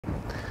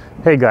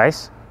Hey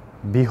guys,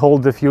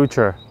 behold the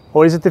future.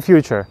 Or is it the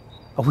future?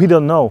 We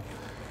don't know.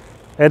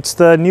 It's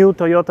the new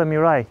Toyota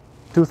Mirai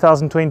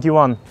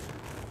 2021.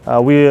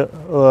 We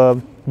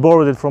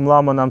borrowed it from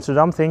Laman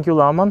Amsterdam. Thank you,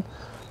 Laman.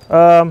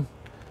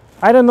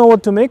 I don't know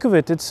what to make of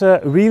it. It's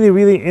a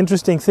really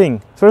interesting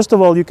thing. First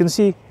of all, you can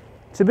see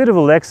it's a bit of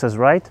a Lexus,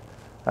 right?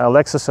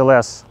 Lexus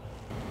LS.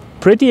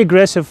 Pretty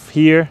aggressive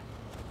here.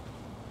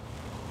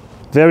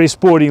 Very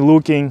sporty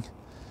looking.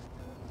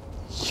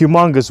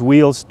 Humongous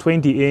wheels,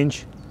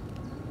 20-inch.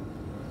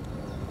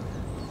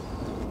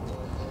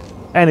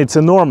 And it's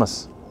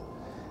enormous.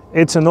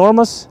 It's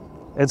enormous,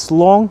 it's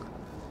long.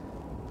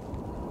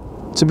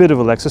 It's a bit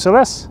of a Lexus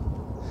LS.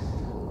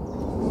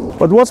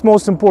 But what's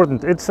most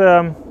important, it's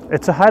a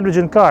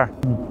hydrogen car.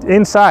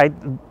 Inside,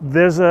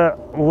 there's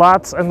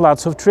lots and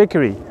lots of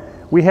trickery.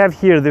 We have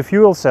here the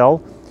fuel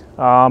cell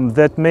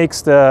that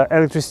makes the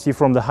electricity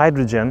from the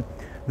hydrogen.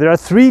 There are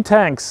 3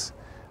 tanks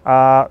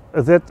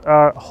that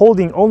are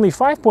holding only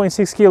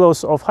 5.6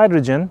 kilos of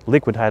hydrogen,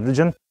 liquid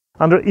hydrogen,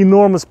 under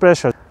enormous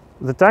pressure.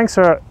 The tanks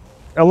are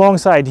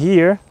alongside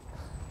here,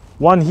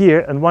 one here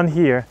and one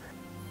here.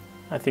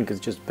 I think it's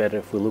just better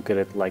if we look at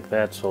it like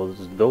that. So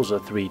those are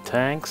 3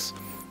 tanks,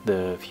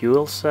 the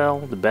fuel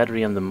cell, the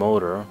battery and the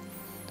motor.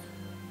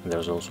 And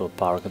there's also a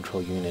power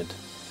control unit.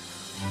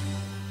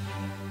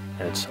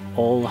 And it's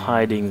all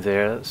hiding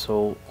there.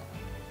 So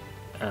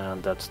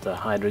that's the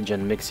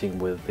hydrogen mixing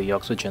with the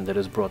oxygen that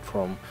is brought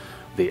from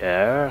the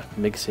air,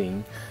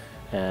 mixing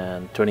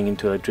and turning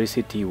into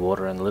electricity,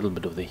 water and a little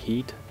bit of the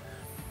heat.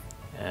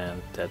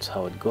 And that's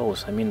how it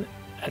goes. I mean,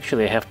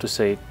 actually I have to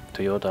say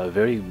Toyota are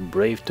very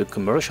brave to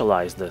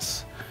commercialize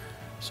this,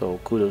 so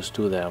kudos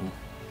to them.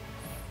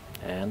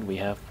 And we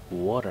have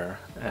water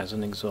as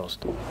an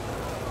exhaust.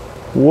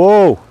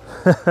 Whoa!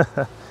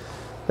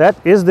 That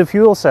is the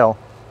fuel cell.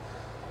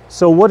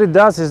 So what it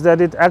does is that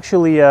it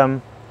actually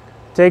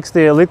takes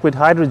the liquid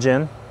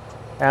hydrogen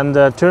and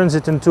turns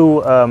it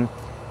into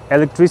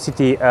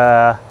electricity,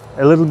 a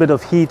little bit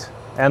of heat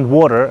and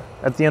water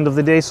at the end of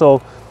the day.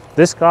 So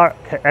this car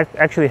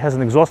actually has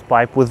an exhaust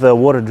pipe with the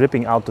water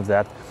dripping out of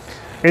that.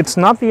 It's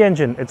not the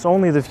engine, it's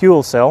only the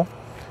fuel cell.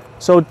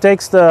 So it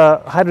takes the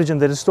hydrogen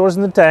that it stores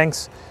in the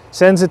tanks,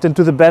 sends it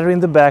into the battery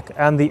in the back,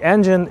 and the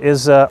engine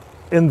is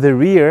in the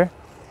rear,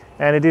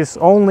 and it is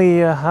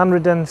only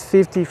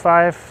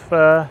 155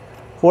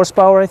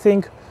 horsepower, I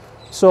think.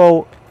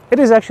 So it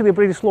is actually a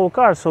pretty slow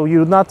car, so you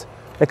would not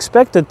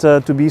expect it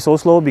to be so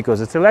slow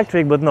because it's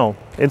electric, but no,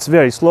 it's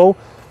very slow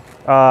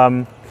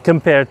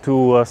compared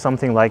to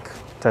something like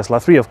Tesla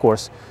 3, of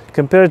course.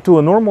 Compared to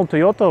a normal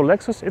Toyota or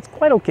Lexus, it's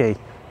quite okay.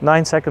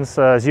 9 seconds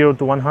 0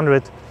 to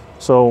 100,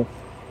 so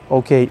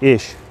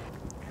okay-ish.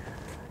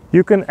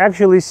 You can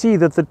actually see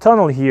that the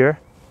tunnel here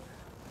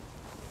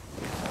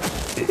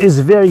is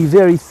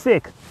very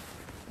thick.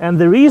 And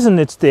the reason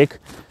it's thick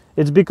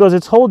is because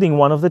it's holding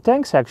one of the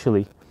tanks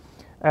actually.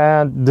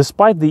 And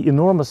despite the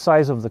enormous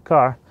size of the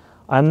car,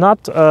 I'm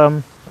not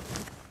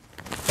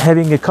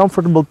having a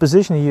comfortable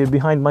position here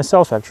behind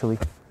myself actually.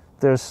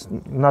 There's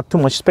not too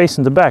much space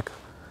in the back.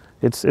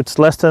 It's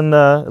less than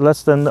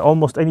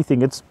almost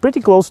anything. It's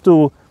pretty close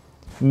to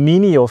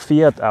Mini or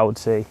Fiat, I would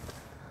say.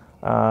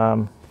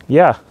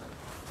 Yeah.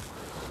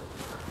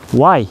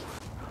 Why?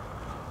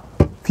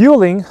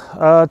 Fueling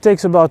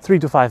takes about 3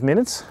 to 5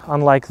 minutes,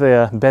 unlike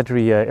the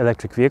battery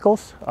electric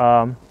vehicles.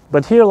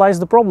 But here lies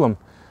the problem.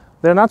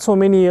 There are not so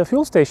many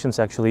fuel stations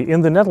actually.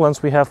 In the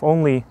Netherlands we have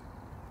only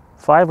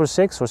 5 or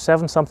 6 or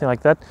 7, something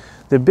like that.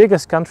 The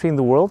biggest country in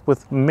the world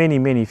with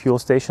many fuel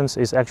stations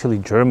is actually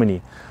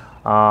Germany.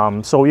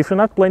 So if you're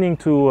not planning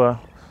to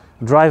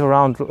drive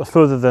around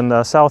further than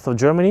south of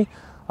Germany,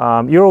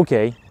 you're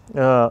okay.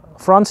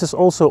 France is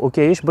also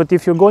okay-ish, but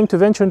if you're going to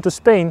venture into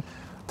Spain,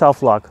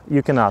 tough luck,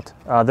 you cannot.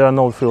 There are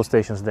no fuel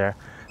stations there.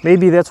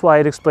 Maybe that's why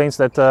it explains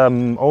that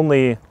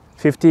only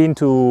 15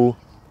 to,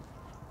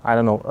 I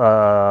don't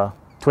know,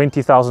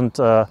 20,000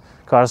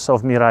 cars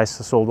of Mirais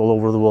are sold all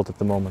over the world at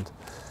the moment.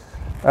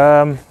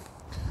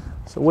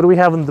 So what do we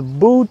have in the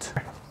boot?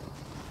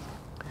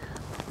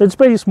 It's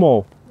pretty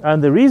small,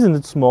 and the reason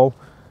it's small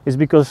is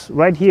because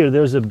right here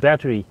there's a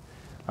battery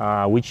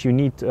which you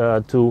need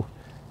to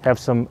have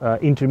some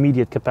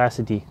intermediate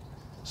capacity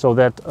so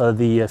that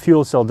the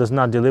fuel cell does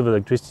not deliver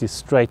electricity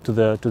straight to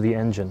the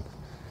engine.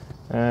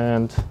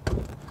 And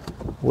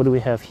what do we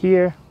have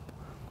here?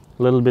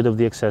 A little bit of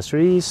the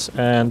accessories,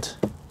 and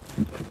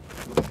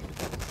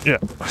yeah,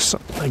 so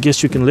I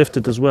guess you can lift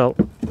it as well.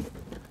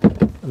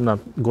 I'm not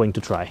going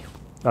to try.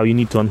 Oh, you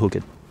need to unhook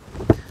it.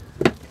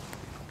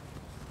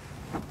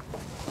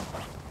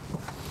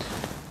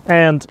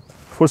 And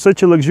for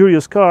such a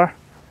luxurious car,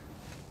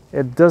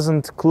 it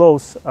doesn't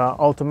close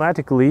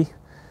automatically,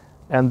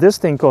 and this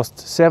thing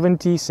costs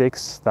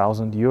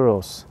 76,000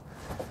 euros.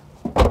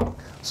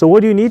 So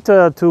what do you need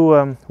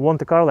to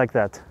want a car like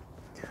that?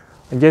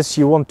 I guess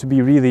you want to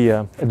be really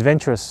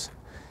adventurous.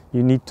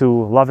 You need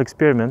to love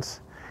experiments,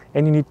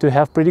 and you need to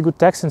have pretty good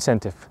tax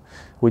incentive,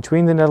 which we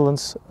in the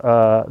Netherlands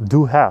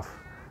do have.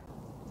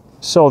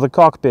 So the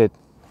cockpit,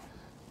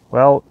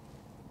 well,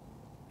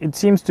 it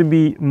seems to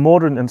be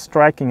modern and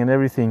striking and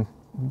everything,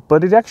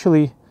 but it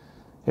actually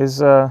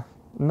is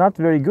not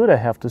very good, I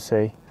have to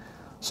say.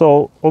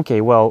 So, okay,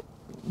 well,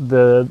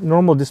 the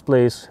normal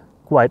display is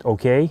quite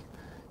okay.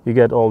 You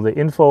get all the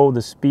info,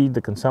 the speed,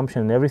 the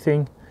consumption and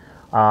everything.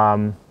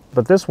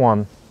 But this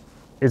one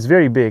is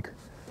very big.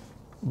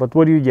 But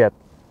what do you get?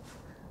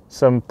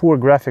 Some poor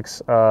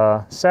graphics,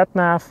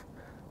 sat-nav,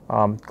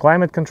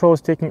 climate control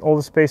is taking all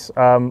the space.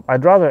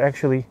 I'd rather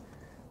actually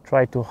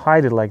try to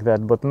hide it like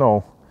that, but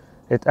no.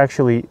 It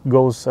actually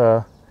goes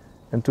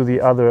into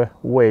the other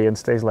way and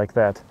stays like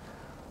that.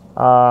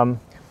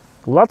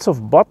 Lots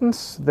of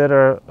buttons that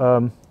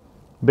are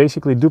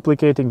basically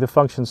duplicating the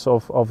functions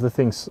of the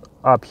things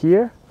up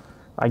here.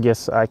 I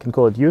guess I can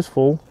call it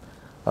useful.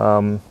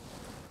 A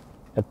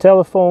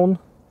telephone,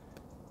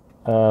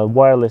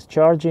 wireless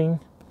charging.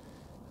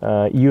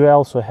 You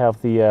also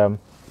have the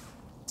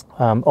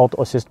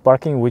auto assist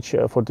parking, which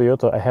for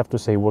Toyota I have to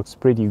say works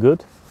pretty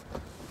good.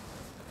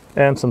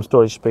 And some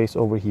storage space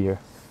over here.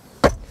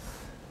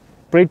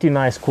 Pretty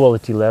nice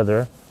quality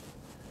leather,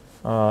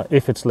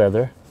 if it's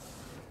leather.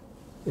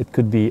 It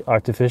could be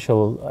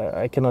artificial.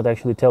 I cannot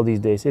actually tell these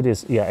days. It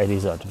is, yeah, it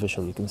is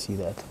artificial. You can see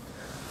that.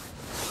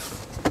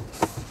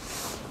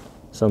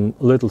 Some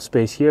little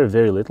space here,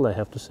 very little, I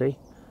have to say.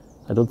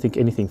 I don't think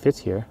anything fits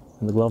here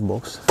in the glove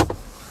box.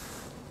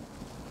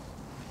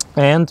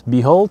 And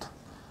behold,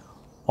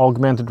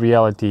 augmented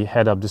reality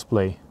head-up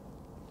display.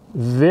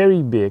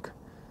 Very big.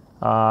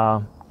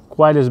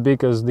 Quite as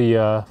big as the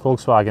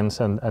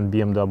Volkswagens and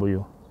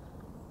BMW.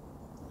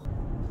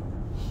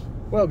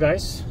 Well,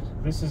 guys,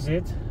 this is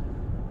it.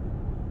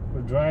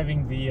 We're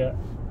driving the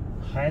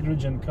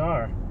hydrogen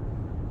car,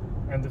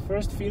 and the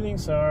first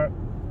feelings are,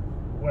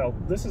 well,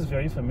 this is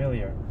very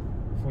familiar.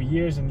 For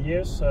years and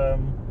years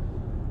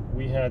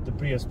we had the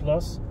Prius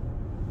Plus,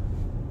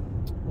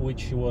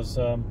 which was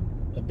a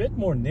bit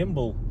more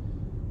nimble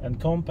and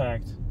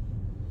compact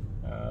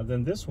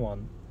than this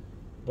one,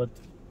 but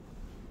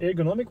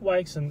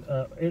ergonomic-wise and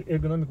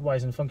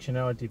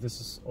functionality,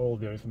 this is all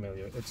very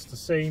familiar. It's the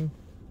same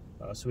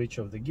switch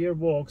of the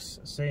gearbox,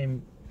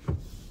 same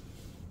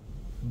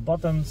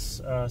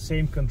buttons,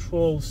 same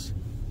controls,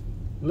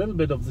 a little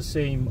bit of the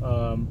same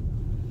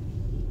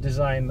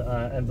design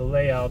and the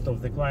layout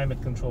of the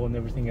climate control and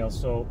everything else.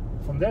 So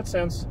from that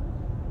sense,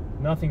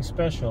 nothing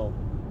special,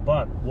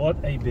 but what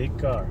a big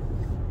car.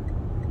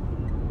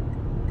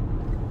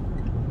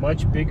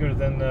 Much bigger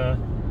than the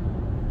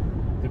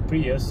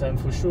Prius, and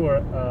for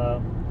sure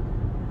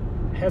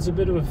has a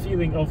bit of a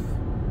feeling of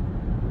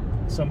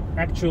some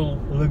actual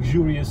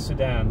luxurious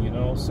sedan, you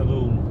know,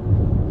 saloon.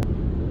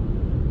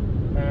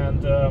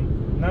 And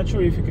not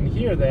sure if you can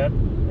hear that,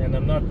 and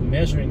I'm not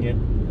measuring it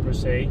per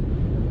se,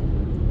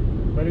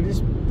 but it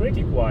is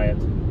pretty quiet.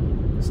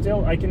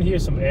 Still, I can hear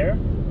some air.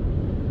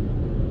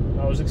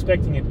 I was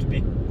expecting it to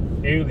be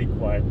eerily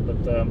quiet, but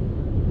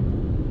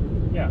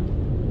yeah,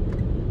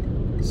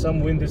 some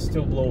wind is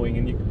still blowing,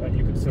 and you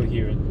can still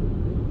hear it.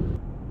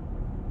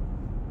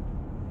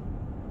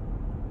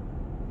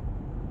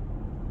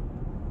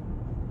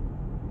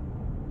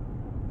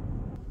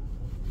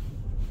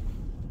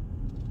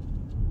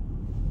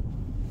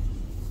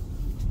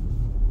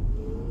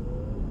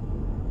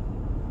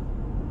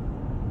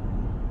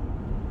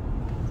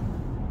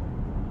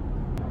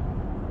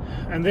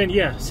 And then,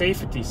 yeah,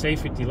 safety.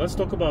 Let's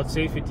talk about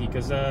safety,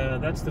 because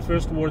that's the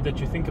first word that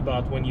you think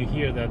about when you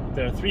hear that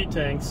there are 3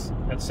 tanks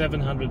at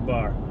 700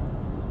 bar.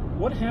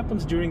 What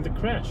happens during the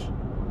crash?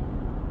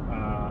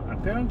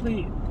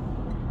 Apparently,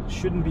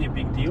 shouldn't be a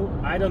big deal.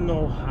 I don't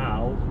know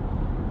how,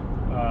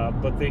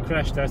 but they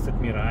crash tested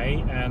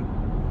Mirai, and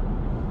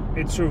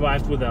it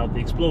survived without the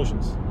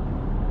explosions.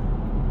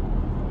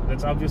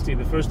 That's obviously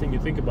the first thing you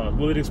think about.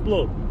 Will it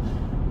explode?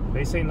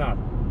 They say not.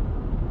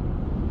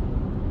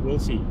 We'll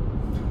see.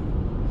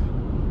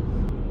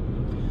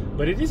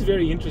 But it is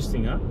very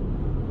interesting, huh?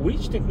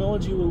 Which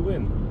technology will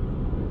win?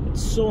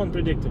 It's so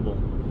unpredictable.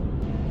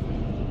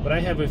 But I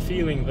have a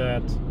feeling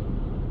that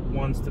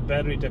once the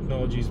battery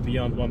technology is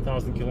beyond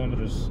 1,000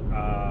 kilometers,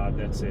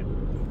 that's it.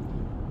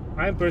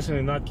 I'm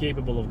personally not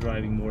capable of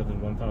driving more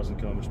than 1,000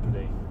 kilometers per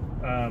day.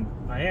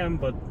 I am,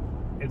 but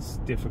it's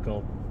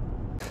difficult.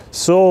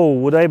 So,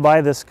 would I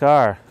buy this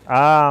car?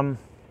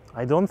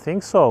 I don't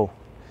think so.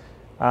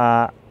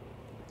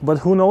 But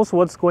who knows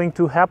what's going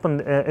to happen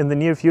in the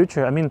near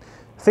future? I mean,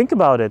 think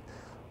about it.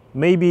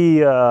 Maybe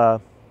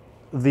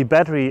the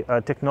battery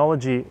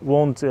technology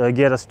won't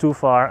get us too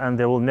far, and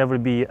there will never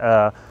be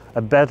a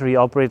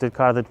battery-operated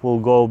car that will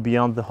go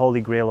beyond the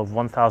holy grail of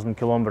 1,000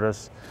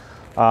 kilometers.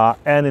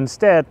 And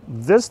instead,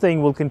 this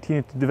thing will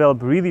continue to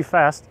develop really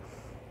fast,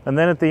 and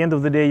then at the end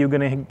of the day, you're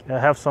going to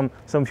have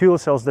some fuel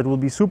cells that will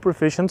be super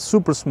efficient,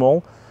 super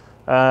small,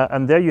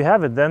 and there you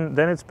have it. Then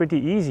it's pretty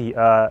easy.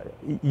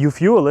 You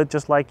fuel it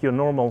just like your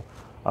normal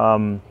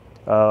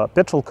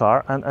petrol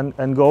car,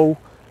 and go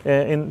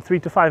in 3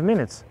 to 5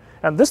 minutes.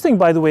 And this thing,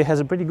 by the way,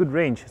 has a pretty good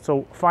range.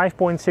 So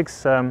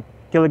 5.6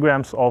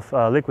 kilograms of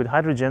liquid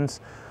hydrogens.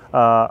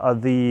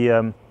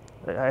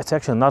 It's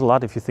actually not a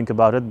lot if you think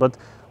about it, but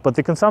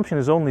the consumption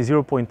is only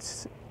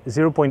 0.8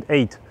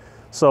 0.8.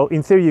 So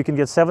in theory you can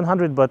get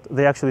 700, but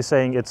they're actually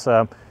saying it's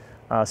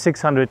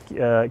 600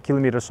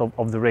 kilometers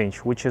of the range,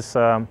 which is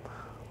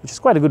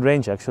quite a good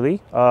range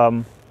actually,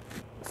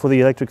 for the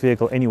electric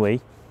vehicle anyway.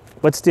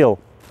 But still,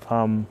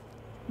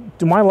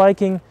 to my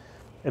liking,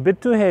 a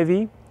bit too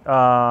heavy,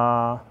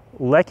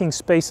 lacking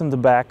space in the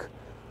back,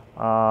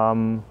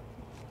 and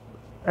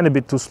a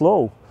bit too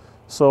slow.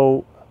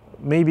 So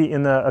maybe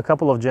in a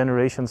couple of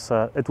generations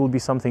it will be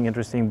something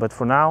interesting, but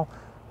for now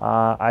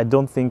I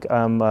don't think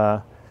I'm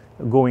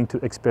going to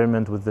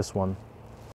experiment with this one.